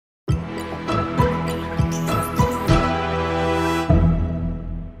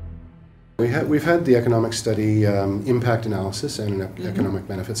We've had the economic study impact analysis and an economic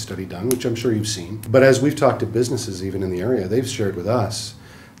benefit study done, which I'm sure you've seen. But as we've talked to businesses even in the area, they've shared with us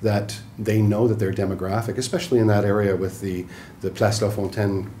that they know that their demographic, especially in that area with the Place La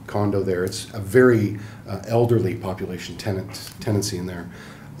Fontaine condo there, it's a very elderly population tenancy in there.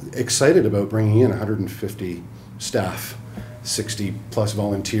 Excited about bringing in 150 staff, 60 plus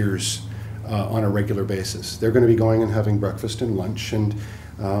volunteers on a regular basis. They're going to be going and having breakfast and lunch and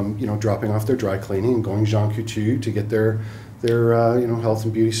dropping off their dry cleaning and going Jean Coutu to get their health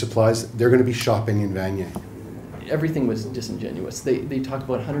and beauty supplies. They're going to be shopping in Vanier. Everything was disingenuous. They talked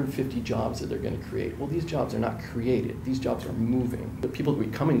about 150 jobs that they're going to create. Well, these jobs are not created. These jobs are moving. The people that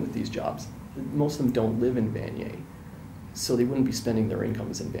are coming with these jobs, most of them don't live in Vanier. So they wouldn't be spending their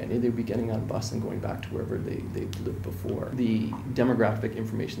incomes in Vanier. They'd be getting on a bus and going back to wherever they lived before. The demographic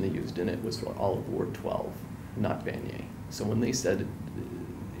information they used in it was for all of Ward 12, not Vanier. So when they said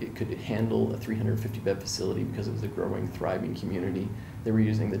it could handle a 350-bed facility because it was a growing, thriving community, they were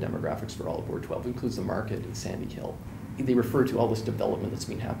using the demographics for all of Ward 12. It includes the market and Sandy Hill. They refer to all this development that's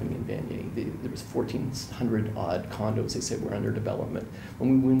been happening in Vanier. There was 1,400-odd condos they said were under development.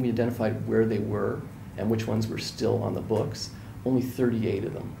 When we identified where they were and which ones were still on the books, only 38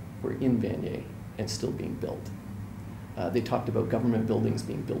 of them were in Vanier and still being built. They talked about government buildings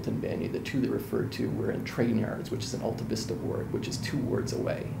being built in Vanier. The two they referred to were in Train Yards, which is an Alta Vista ward, which is 2 wards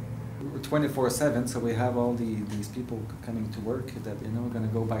away. We're 24/7, so we have all these people coming to work that are going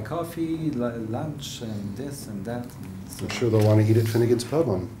to go buy coffee, lunch, and this and that. I'm sure they'll want to eat at Finnegan's Pub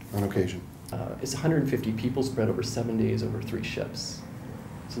on occasion. It's 150 people spread over 7 days over 3 shifts.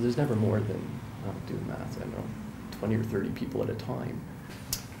 So there's never more than, doing math, I don't know, 20 or 30 people at a time.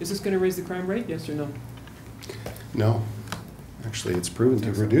 Is this going to raise the crime rate, yes or no? No. Actually, it's proven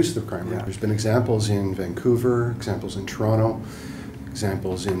to reduce the crime rate. Yeah. There's been examples in Vancouver, examples in Toronto,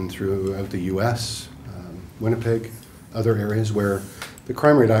 examples throughout the U.S., Winnipeg, other areas where the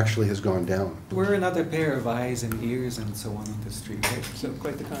crime rate actually has gone down. We're another pair of eyes and ears and so on the street, right? So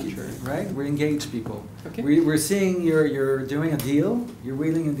quite the contrary. Right? We're engaged people. Okay. We're seeing you're doing a deal, you're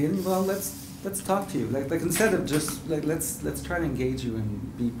wheeling and dealing. Well, let's talk to you. Like instead of just let's try to engage you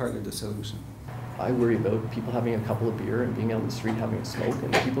and be part of the solution. I worry about people having a couple of beer and being out on the street having a smoke,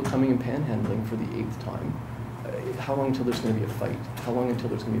 and people coming and panhandling for the 8th time. How long until there's going to be a fight? How long until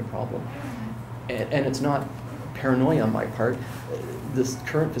there's going to be a problem? And it's not paranoia on my part. This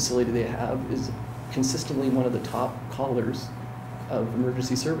current facility they have is consistently one of the top callers of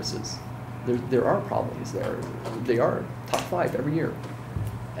emergency services. There are problems there. They are top 5 every year.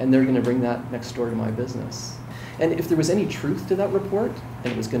 And they're going to bring that next door to my business. And if there was any truth to that report,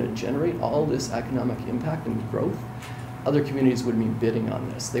 and it was going to generate all this economic impact and growth, other communities would be bidding on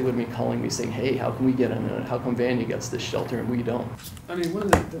this. They would be calling me saying, hey, how can we get in it? How come Vanier gets this shelter and we don't? I mean, one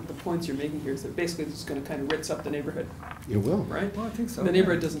of the points you're making here is that basically this is going to kind of ritz up the neighborhood. It will. Right? Well, I think so. The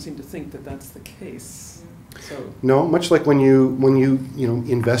neighborhood doesn't seem to think that that's the case. So No, much like when you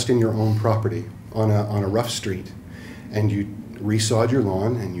invest in your own property on a rough street, and you resod your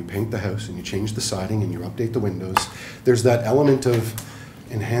lawn and you paint the house and you change the siding and you update the windows, there's that element of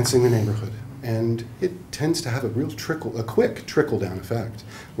enhancing the neighborhood. And it tends to have a quick trickle-down effect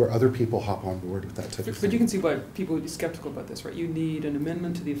where other people hop on board with that type of thing. But you can see why people would be skeptical about this, right? You need an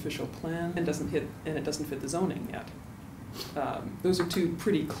amendment to the official plan, and it doesn't fit the zoning yet. Those are 2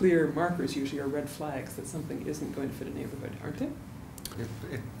 pretty clear markers, usually, or red flags that something isn't going to fit a neighborhood, aren't they?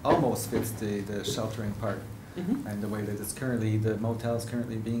 It almost fits the sheltering part, and the way that the motel is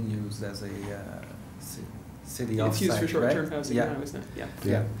currently being used as a city offsite. It's used for short-term right? housing now, isn't it?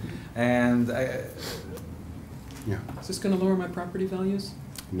 Yeah. And Is this going to lower my property values?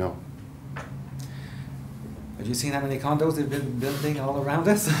 No. have you seen how many condos they've been building all around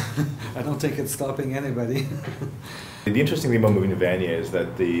us? I don't think it's stopping anybody. The interesting thing about moving to Vanier is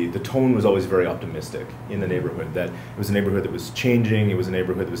that the tone was always very optimistic in the neighborhood, that it was a neighborhood that was changing, it was a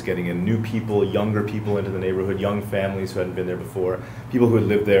neighborhood that was getting in new people, younger people into the neighborhood, young families who hadn't been there before, people who had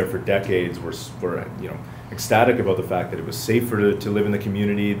lived there for decades were ecstatic about the fact that it was safer to live in the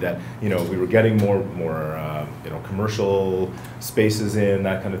community, that we were getting more commercial spaces in,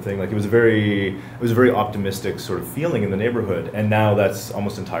 that kind of thing. Like it was a very optimistic sort of feeling in the neighborhood, and now that's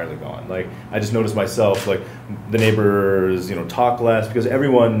almost entirely gone. Like I just noticed myself, like the neighbors talk less because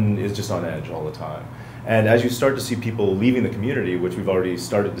everyone is just on edge all the time. And as you start to see people leaving the community, which we've already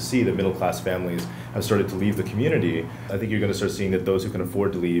started to see, that middle-class families have started to leave the community, I think you're going to start seeing that those who can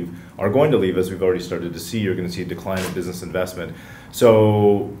afford to leave are going to leave, as we've already started to see. You're going to see a decline in business investment.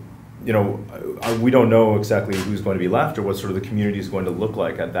 So, we don't know exactly who's going to be left or what sort of the community is going to look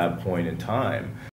like at that point in time.